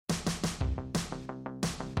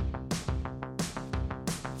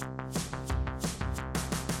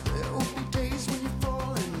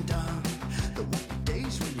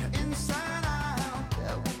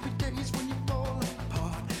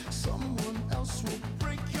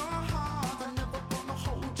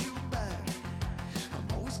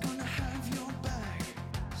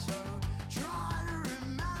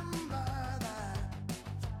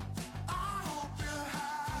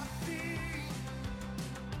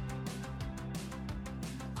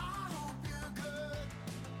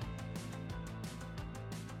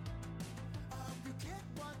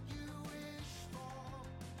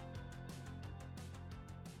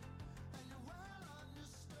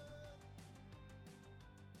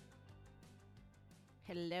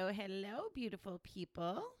Hello, hello, beautiful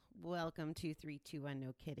people. Welcome to 321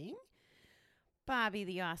 No Kidding. Bobby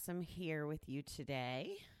the Awesome here with you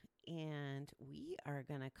today. And we are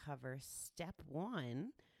going to cover step 1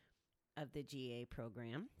 of the GA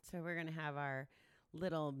program. So we're going to have our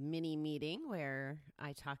little mini meeting where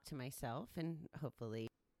I talk to myself, and hopefully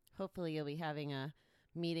you'll be having a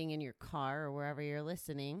meeting in your car or wherever you're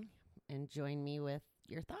listening and join me with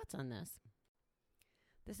your thoughts on this.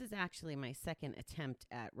 This is actually my second attempt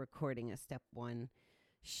at recording a step 1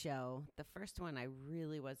 show. The first one I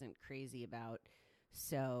really wasn't crazy about,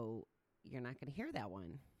 so you're not going to hear that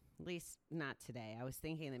one. At least not today. I was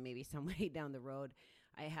thinking that maybe somebody down the road,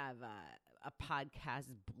 I have a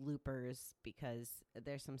podcast bloopers because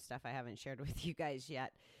there's some stuff I haven't shared with you guys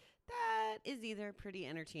yet that is either pretty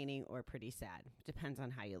entertaining or pretty sad. Depends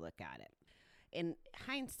on how you look at it. In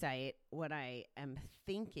hindsight, what I am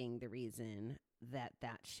thinking the reason that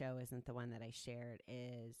show isn't the one that I shared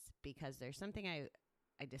is because there's something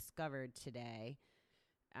I discovered today.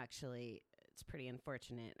 Actually, it's pretty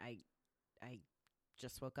unfortunate. I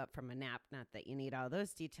just woke up from a nap. Not that you need all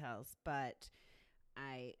those details, but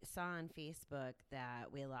I saw on Facebook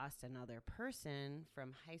that we lost another person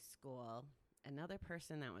from high school, another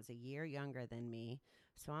person that was a year younger than me.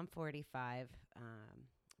 So I'm 45. I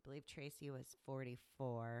believe Tracy was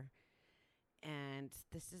 44. And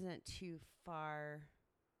this isn't too far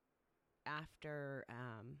after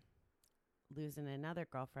losing another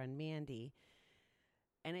girlfriend, Mandy.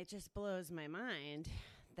 And it just blows my mind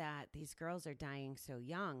that these girls are dying so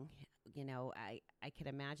young. You know, I could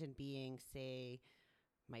imagine being, say,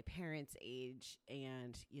 my parents' age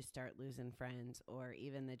and you start losing friends, or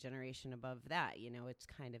even the generation above that. You know, it's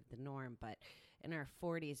kind of the norm. But in our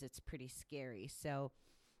 40s, it's pretty scary. So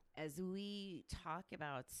as we talk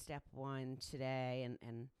about step 1 today,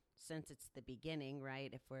 and since it's the beginning,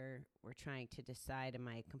 right, if we're trying to decide, am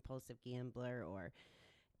I a compulsive gambler, or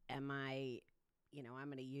am I, I'm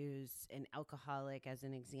going to use an alcoholic as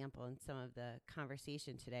an example in some of the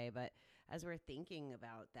conversation today. But as we're thinking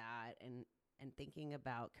about that and thinking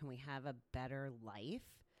about, can we have a better life,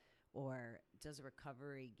 or does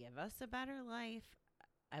recovery give us a better life?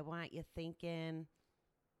 I want you thinking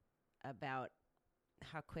about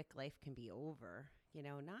how quick life can be over.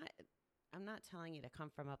 I'm not telling you to come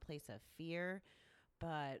from a place of fear,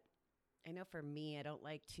 but I know for me, I don't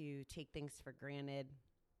like to take things for granted.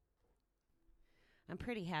 I'm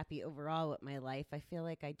pretty happy overall with my life. I feel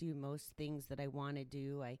like I do most things that I want to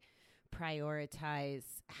do. I prioritize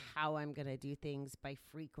how I'm going to do things by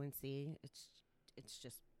frequency. It's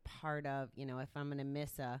just part of, if I'm going to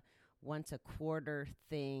miss a once a quarter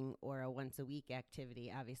thing or a once a week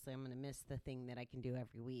activity, obviously I'm going to miss the thing that I can do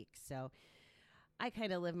every week. So I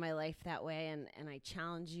kind of live my life that way. And I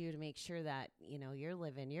challenge you to make sure that, you're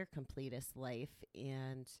living your completest life.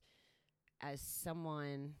 And as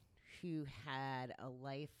someone who had a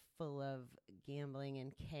life full of gambling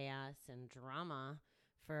and chaos and drama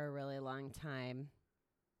for a really long time,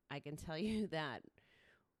 I can tell you that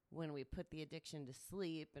when we put the addiction to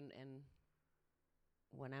sleep and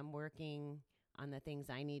when I'm working on the things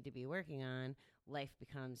I need to be working on, life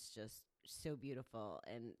becomes just so beautiful,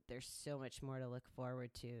 and there's so much more to look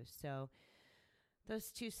forward to. So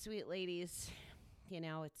those two sweet ladies,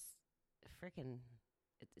 it's freaking,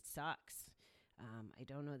 it sucks. I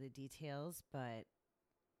don't know the details, but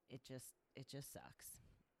it just sucks.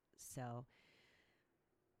 So,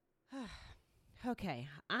 okay,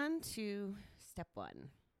 on to step 1.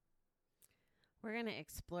 We're going to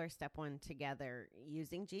explore step 1 together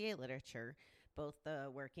using GA literature, both the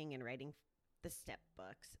working and writing the step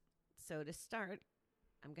books. So to start,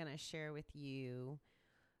 I'm going to share with you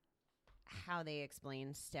how they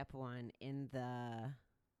explain step 1 in the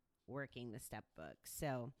working the step book.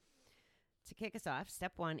 So to kick us off,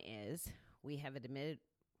 step 1 is we admitted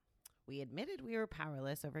we were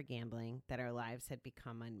powerless over gambling, that our lives had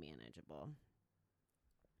become unmanageable.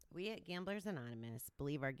 We at Gamblers Anonymous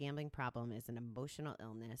believe our gambling problem is an emotional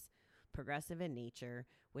illness, progressive in nature,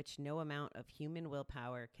 which no amount of human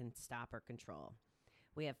willpower can stop or control.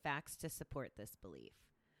 We have facts to support this belief.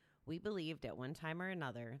 We believed at one time or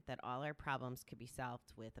another that all our problems could be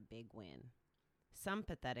solved with a big win. Some,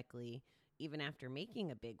 pathetically, even after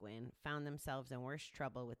making a big win, found themselves in worse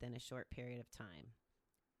trouble within a short period of time.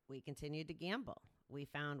 We continued to gamble. We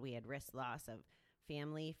found we had risked loss of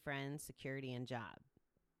family, friends, security, and job.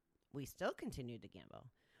 We still continued to gamble.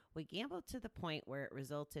 We gambled to the point where it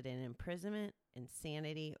resulted in imprisonment,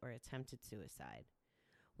 insanity, or attempted suicide.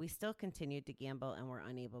 We still continued to gamble and were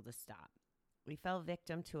unable to stop. We fell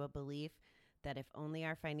victim to a belief that if only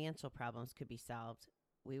our financial problems could be solved,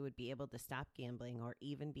 we would be able to stop gambling or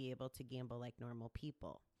even be able to gamble like normal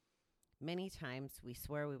people. Many times we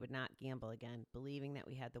swore we would not gamble again, believing that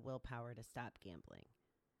we had the willpower to stop gambling.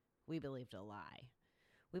 We believed a lie.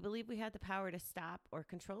 We believed we had the power to stop or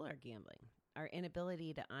control our gambling. Our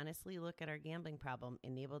inability to honestly look at our gambling problem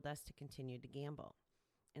enabled us to continue to gamble.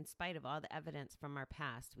 In spite of all the evidence from our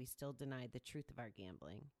past, we still denied the truth of our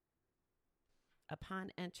gambling.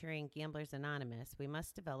 Upon entering Gamblers Anonymous, we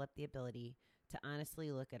must develop the ability to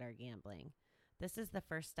honestly look at our gambling. This is the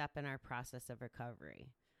first step in our process of recovery.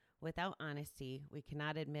 Without honesty, we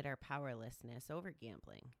cannot admit our powerlessness over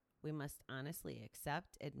gambling. We must honestly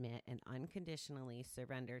accept, admit, and unconditionally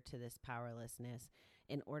surrender to this powerlessness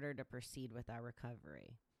in order to proceed with our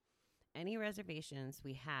recovery. Any reservations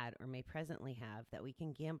we had or may presently have that we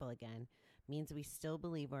can gamble again means we still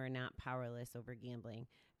believe we are not powerless over gambling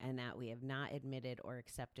and that we have not admitted or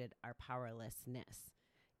accepted our powerlessness.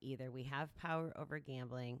 Either we have power over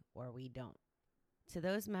gambling or we don't. To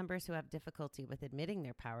those members who have difficulty with admitting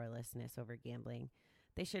their powerlessness over gambling,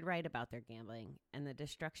 they should write about their gambling and the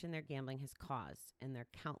destruction their gambling has caused and their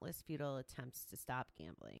countless futile attempts to stop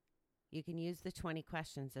gambling. You can use the 20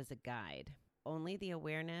 questions as a guide. Only the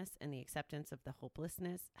awareness and the acceptance of the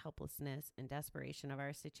hopelessness, helplessness, and desperation of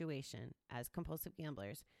our situation as compulsive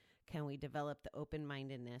gamblers can we develop the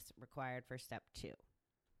open-mindedness required for step 2.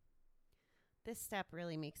 This step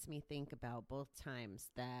really makes me think about both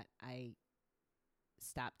times that I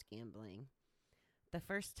stopped gambling. The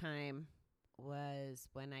first time was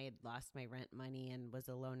when I had lost my rent money and was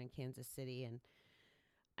alone in Kansas City, and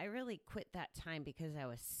I really quit that time because I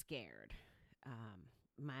was scared.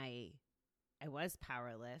 I was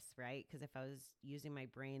powerless, right? Because if I was using my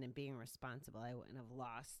brain and being responsible, I wouldn't have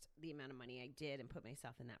lost the amount of money I did and put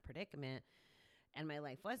myself in that predicament. And my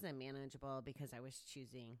life wasn't manageable because I was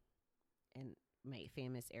choosing, and my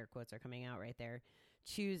famous air quotes are coming out right there,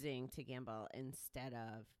 choosing to gamble instead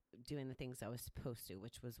of doing the things I was supposed to,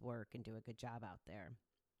 which was work and do a good job out there.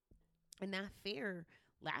 And that fear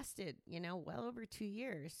lasted, well over 2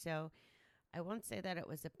 years. So I won't say that it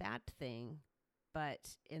was a bad thing,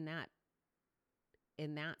 but in that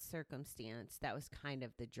circumstance, that was kind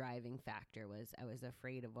of the driving factor. Was I was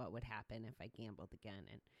afraid of what would happen if I gambled again.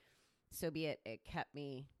 And so be it, it kept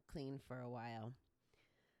me clean for a while.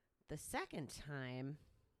 The second time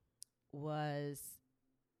was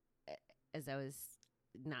as I was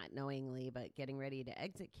not knowingly, but getting ready to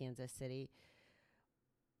exit Kansas City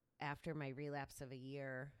after my relapse of a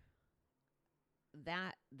year.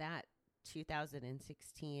 That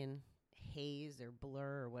 2016 haze or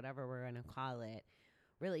blur or whatever we're going to call it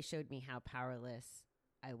really showed me how powerless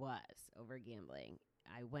I was over gambling.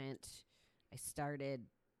 I started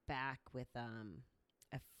back with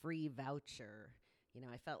a free voucher.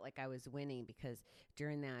 I felt like I was winning because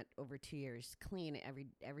during that over 2 years clean,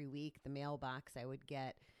 every week, the mailbox, I would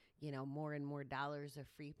get, more and more dollars of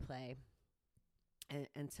free play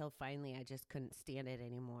until finally I just couldn't stand it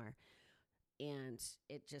anymore. And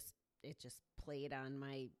it just played on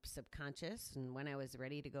my subconscious. And when I was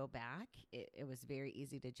ready to go back, it was very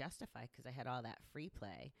easy to justify because I had all that free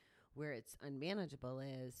play. Where it's unmanageable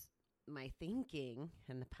is my thinking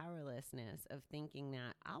and the powerlessness of thinking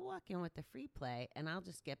that I'll walk in with the free play and I'll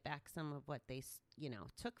just get back some of what they,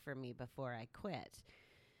 took from me before I quit.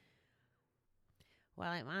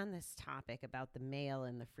 While I'm on this topic about the mail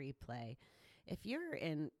and the free play, if you're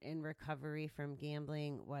in recovery from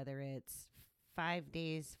gambling, whether it's 5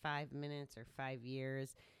 days, 5 minutes, or 5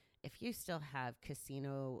 years, if you still have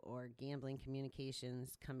casino or gambling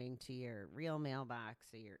communications coming to your real mailbox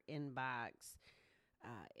or your inbox,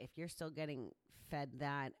 if you're still getting fed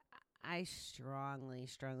that, I strongly,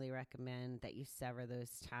 strongly recommend that you sever those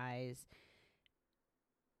ties.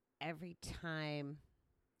 Every time,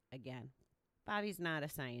 again, Bobby's not a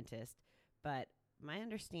scientist, but my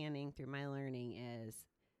understanding through my learning is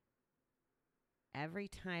every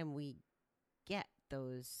time we get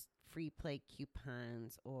those free play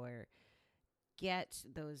coupons or get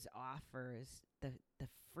those offers, the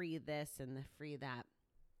free this and the free that,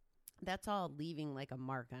 that's all leaving like a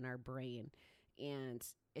mark on our brain, and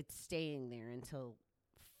it's staying there until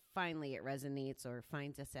finally it resonates or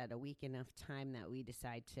finds us at a weak enough time that we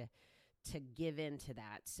decide to give in to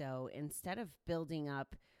that. So instead of building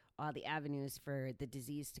up all the avenues for the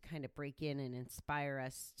disease to kind of break in and inspire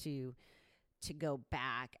us to go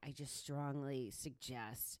back, I just strongly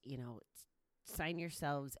suggest, sign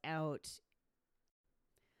yourselves out.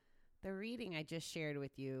 The reading I just shared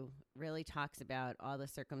with you really talks about all the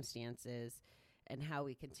circumstances and how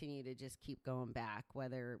we continue to just keep going back,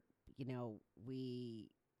 whether, we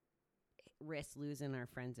risk losing our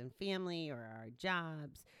friends and family or our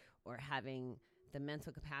jobs or having the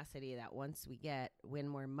mental capacity that once we win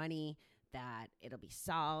more money, that it'll be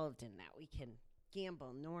solved and that we can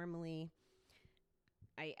gamble normally.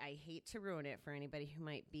 I hate to ruin it for anybody who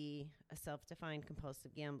might be a self-defined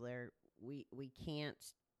compulsive gambler. We can't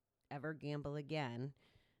ever gamble again.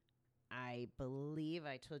 I believe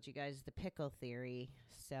I told you guys the pickle theory.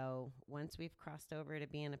 So once we've crossed over to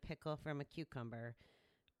being a pickle from a cucumber,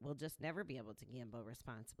 we'll just never be able to gamble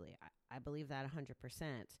responsibly. I believe that 100%.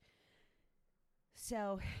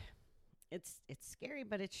 So it's scary,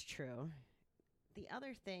 but it's true. The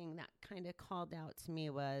other thing that kind of called out to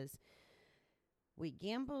me was we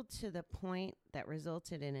gambled to the point that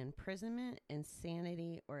resulted in imprisonment,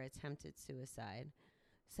 insanity, or attempted suicide.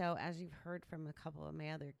 So as you've heard from a couple of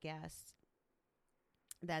my other guests,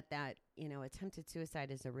 that attempted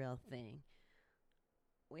suicide is a real thing.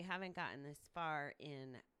 We haven't gotten this far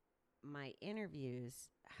in my interviews.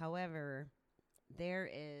 However, there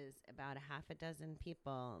is about a half a dozen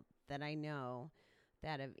people that I know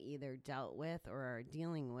that have either dealt with or are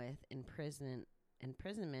dealing with imprisonment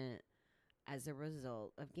as a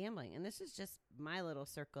result of gambling. And this is just my little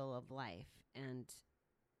circle of life. And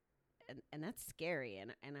that's scary.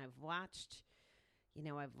 And I've watched,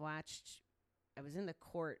 I was in the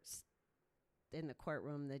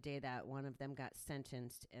courtroom the day that one of them got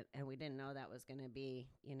sentenced, and we didn't know that was going to be,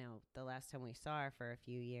 the last time we saw her for a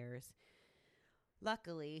few years.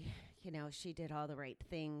 Luckily, she did all the right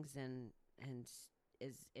things and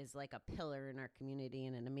is like a pillar in our community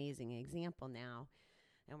and an amazing example now.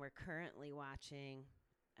 And we're currently watching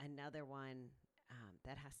another one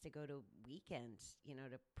that has to go to weekends,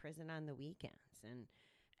 to prison on the weekends. And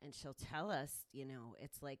she'll tell us,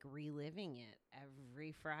 it's like reliving it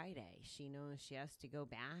every Friday. She knows she has to go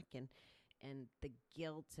back and the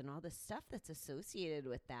guilt and all the stuff that's associated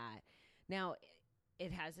with that. Now,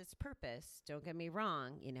 it has its purpose. Don't get me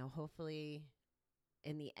wrong. Hopefully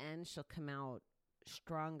in the end, she'll come out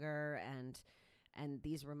stronger and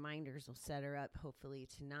these reminders will set her up, hopefully,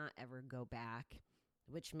 to not ever go back,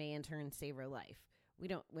 which may in turn save her life. We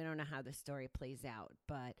don't know how the story plays out,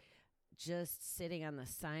 but just sitting on the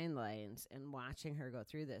sidelines and watching her go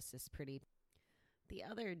through this is pretty. The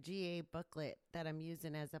other GA booklet that I'm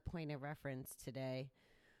using as a point of reference today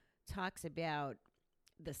talks about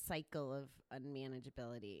the cycle of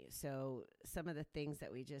unmanageability. So some of the things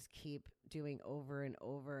that we just keep doing over and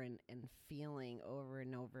over and feeling over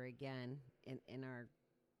and over again in our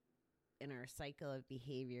cycle of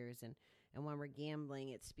behaviors. And when we're gambling,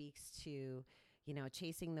 it speaks to,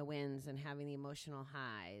 chasing the wins and having the emotional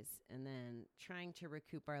highs, and then trying to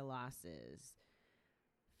recoup our losses,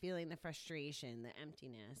 feeling the frustration, the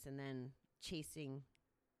emptiness, and then chasing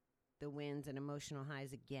the wins and emotional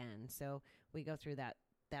highs again. So we go through that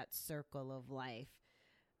circle of life.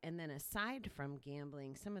 And then aside from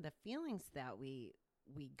gambling, some of the feelings that we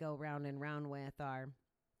go round and round with are,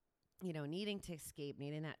 needing to escape,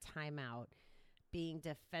 needing that time out, being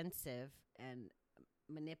defensive and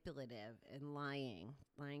manipulative and lying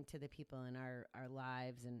to the people in our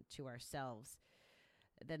lives and to ourselves.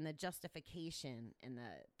 Then the justification and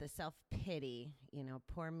the self-pity,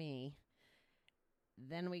 poor me.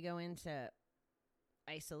 Then we go into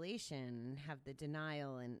isolation, have the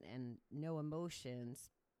denial and no emotions,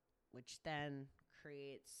 which then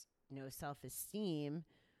creates no self-esteem,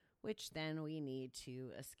 which then we need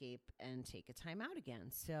to escape and take a time out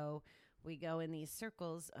again. So we go in these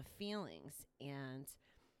circles of feelings, and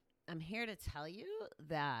I'm here to tell you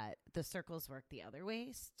that the circles work the other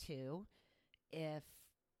ways too. If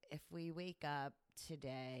we wake up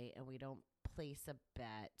today and we don't place a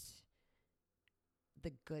bet,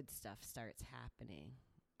 the good stuff starts happening.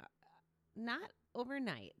 Not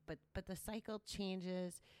overnight, but the cycle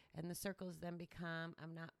changes, and the circles then become,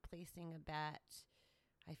 I'm not placing a bet.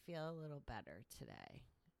 I feel a little better today.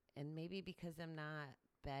 And maybe because I'm not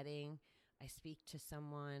betting, I speak to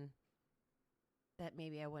someone that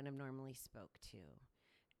maybe I wouldn't have normally spoke to,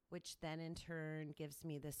 which then in turn gives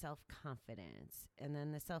me the self-confidence. And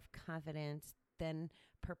then the self-confidence then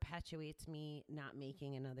perpetuates me not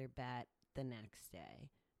making another bet the next day.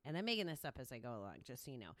 And I'm making this up as I go along, just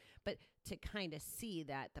so you know. But to kind of see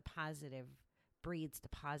that the positive breeds the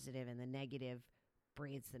positive and the negative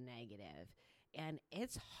breeds the negative. And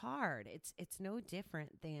it's hard. It's no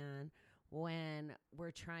different than when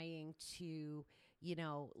we're trying to,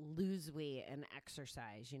 lose weight and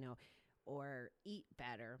exercise, or eat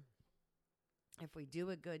better. If we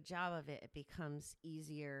do a good job of it, it becomes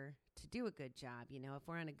easier to do a good job. If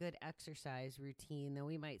we're on a good exercise routine, then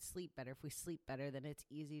we might sleep better. If we sleep better, then it's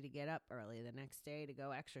easy to get up early the next day to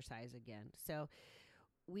go exercise again. So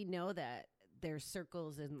we know that there's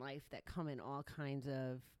circles in life that come in all kinds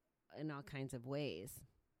of in all kinds of ways.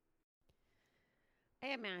 I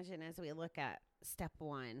imagine as we look at step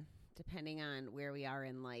one, depending on where we are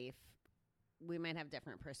in life, we might have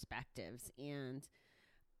different perspectives. And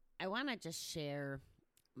I want to just share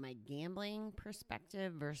my gambling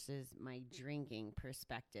perspective versus my drinking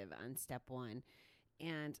perspective on step one.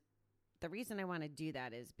 And the reason I want to do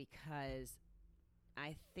that is because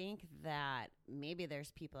I think that maybe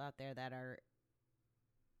there's people out there that are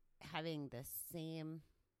having the same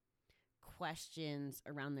questions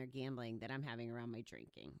around their gambling that I'm having around my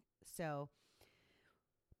drinking. So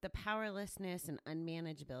the powerlessness and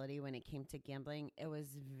unmanageability when it came to gambling, it was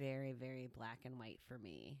very, very black and white for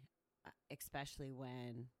me, especially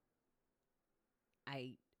when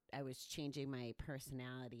I was changing my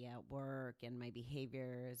personality at work and my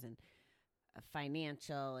behaviors and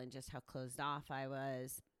financial and just how closed off I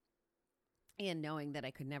was, and knowing that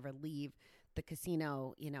I could never leave the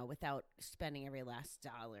casino, without spending every last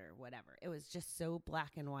dollar, whatever. It was just so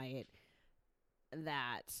black and white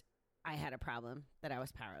that I had a problem, that I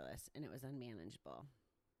was powerless, and it was unmanageable.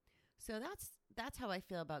 So that's how I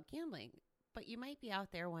feel about gambling. But you might be out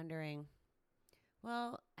there wondering,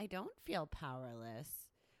 well, I don't feel powerless,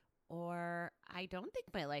 or I don't think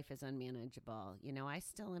my life is unmanageable. I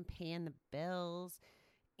still am paying the bills,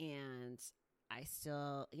 and I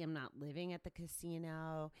still am not living at the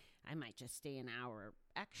casino. I might just stay an hour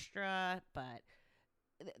extra, but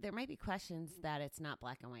there might be questions that it's not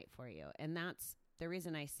black and white for you. And that's the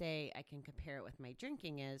reason I say I can compare it with my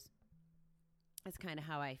drinking is it's kind of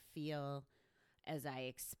how I feel as I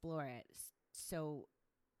explore it. So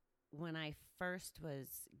when I first was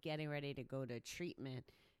getting ready to go to treatment,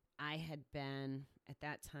 I had been, at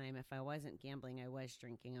that time, if I wasn't gambling, I was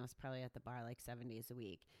drinking. I was probably at the bar like 7 days a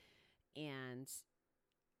week. And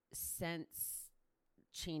since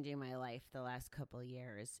changing my life the last couple of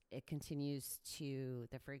years,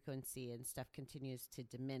 the frequency and stuff continues to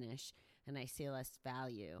diminish, and I see less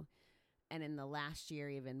value. And in the last year,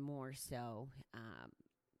 even more so,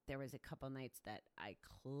 there was a couple nights that I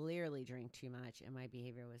clearly drank too much, and my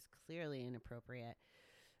behavior was clearly inappropriate.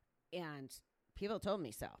 And people told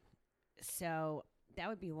me so. So that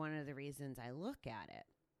would be one of the reasons I look at it.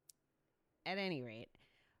 At any rate,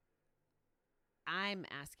 I'm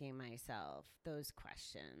asking myself those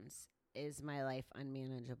questions. Is my life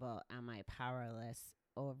unmanageable? Am I powerless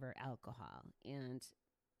over alcohol? And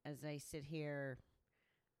as I sit here,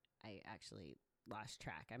 I actually lost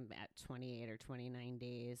track. I'm at 28 or 29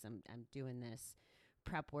 days. I'm doing this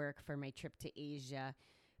prep work for my trip to Asia,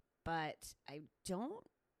 but I don't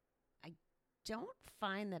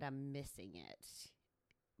find that I'm missing it.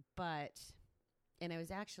 And I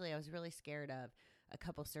was really scared of a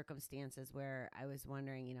couple circumstances where I was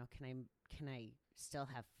wondering, can I still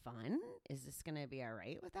have fun? Is this going to be all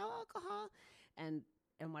right without alcohol? And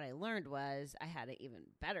what I learned was I had an even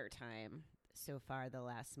better time so far the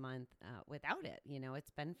last month without it.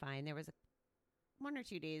 It's been fine. There was 1 or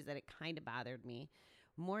 2 days that it kind of bothered me,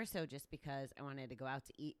 more so just because I wanted to go out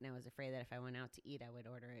to eat, and I was afraid that if I went out to eat, I would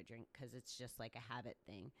order a drink because it's just like a habit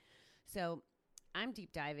thing. So I'm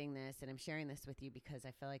deep diving this, and I'm sharing this with you because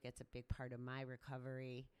I feel like it's a big part of my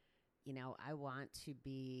recovery. I want to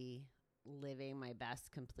be living my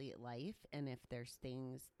best complete life, and if there's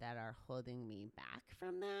things that are holding me back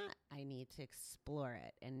from that, I need to explore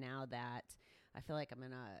it. And now that I feel like I'm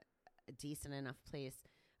in a decent enough place,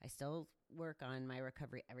 I still work on my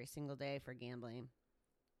recovery every single day for gambling,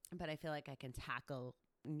 but I feel like I can tackle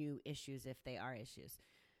new issues if they are issues.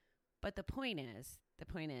 But the point is,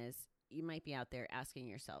 you might be out there asking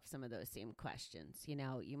yourself some of those same questions.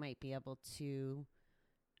 You might be able to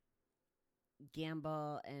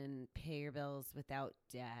gamble and pay your bills without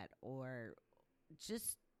debt, or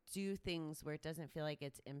just do things where it doesn't feel like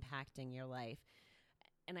it's impacting your life.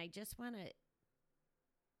 And I just want to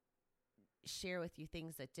share with you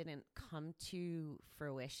things that didn't come to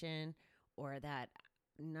fruition, or that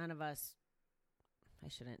none of us, I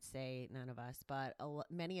shouldn't say none of us, but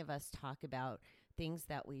many of us talk about things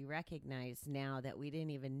that we recognize now that we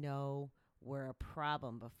didn't even know were a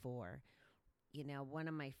problem before. One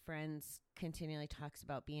of my friends continually talks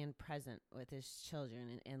about being present with his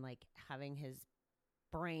children and like having his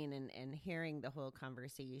brain and hearing the whole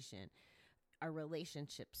conversation. Our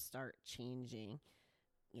relationships start changing.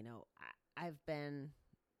 I've been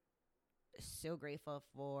so grateful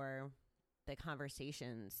for the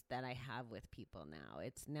conversations that I have with people now.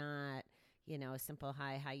 It's not, a simple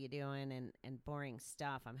hi, how you doing, and boring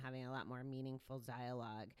stuff. I'm having a lot more meaningful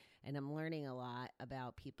dialogue, and I'm learning a lot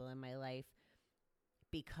about people in my life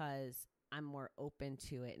because I'm more open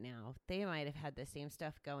to it now. They might have had the same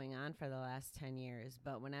stuff going on for the last 10 years,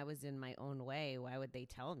 but when I was in my own way, why would they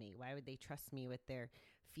tell me? Why would they trust me with their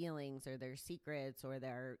feelings or their secrets or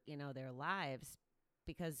their, their lives?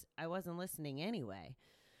 Because I wasn't listening anyway.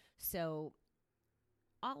 So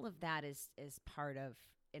all of that is part of,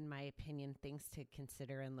 in my opinion, things to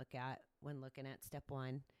consider and look at when looking at step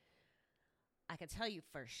one. I can tell you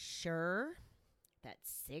for sure that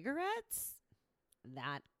cigarettes,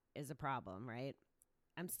 that is a problem, right?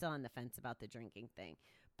 I'm still on the fence about the drinking thing,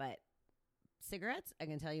 but cigarettes, I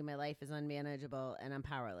can tell you my life is unmanageable and I'm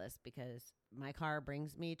powerless because my car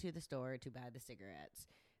brings me to the store to buy the cigarettes.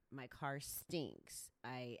 My car stinks.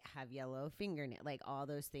 I have yellow fingernails. Like all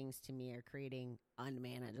those things to me are creating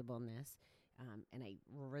unmanageableness. And I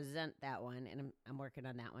resent that one. And I'm working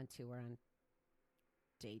on that one too. We're on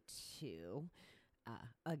day 2.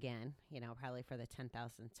 Again, probably for the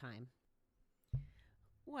 10,000th time.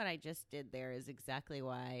 What I just did there is exactly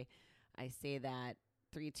why I say that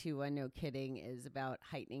 3, 2, 1, no kidding is about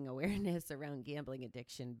heightening awareness around gambling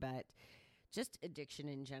addiction. But just addiction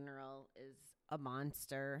in general is a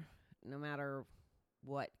monster, no matter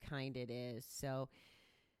what kind it is. So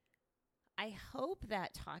I hope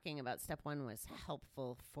that talking about step 1 was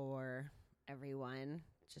helpful for everyone,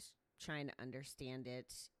 just trying to understand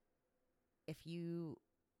it. If you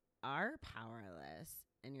are powerless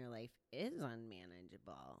and your life is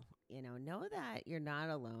unmanageable, know that you're not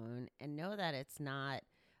alone and know that it's not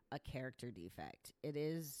a character defect. It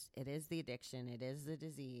is the addiction. It is the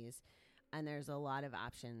disease. And there's a lot of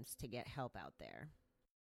options to get help out there.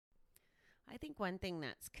 I think one thing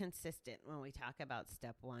that's consistent when we talk about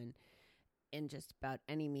step 1 in just about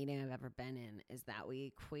any meeting I've ever been in is that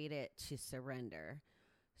we equate it to surrender.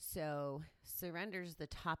 So surrender is the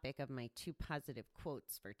topic of my 2 positive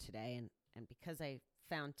quotes for today. And because I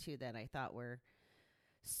found 2 that I thought were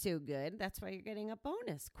so good, that's why you're getting a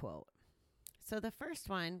bonus quote. So the first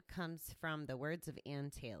one comes from the words of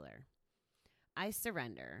Ann Taylor. I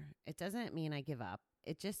surrender. It doesn't mean I give up.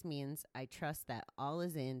 It just means I trust that all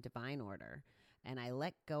is in divine order, and I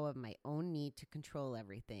let go of my own need to control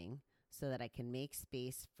everything so that I can make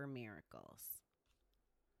space for miracles.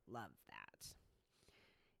 Love that.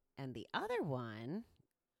 And the other one,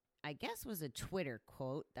 I guess, was a Twitter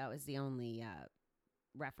quote. That was the only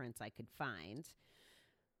reference I could find.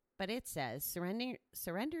 But it says,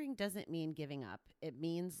 surrendering doesn't mean giving up. It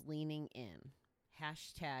means leaning in.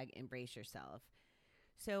 # embrace yourself.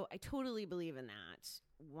 So I totally believe in that.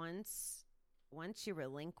 Once you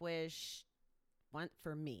relinquish,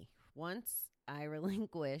 once I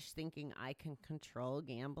relinquished thinking I can control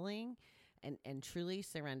gambling and truly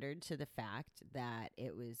surrendered to the fact that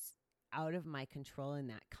it was out of my control in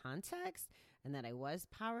that context and that I was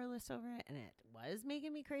powerless over it and it was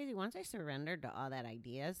making me crazy. Once I surrendered to all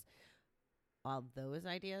those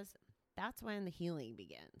ideas, that's when the healing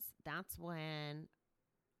begins. That's when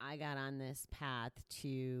I got on this path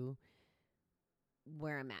to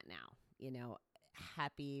where I'm at now,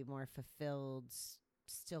 happy, more fulfilled,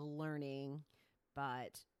 still learning,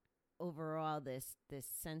 but overall this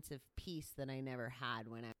sense of peace that I never had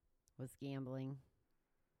when I was gambling.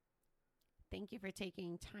 Thank you for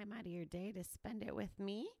taking time out of your day to spend it with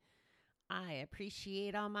me. I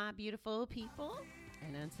appreciate all my beautiful people.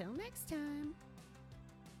 And until next time.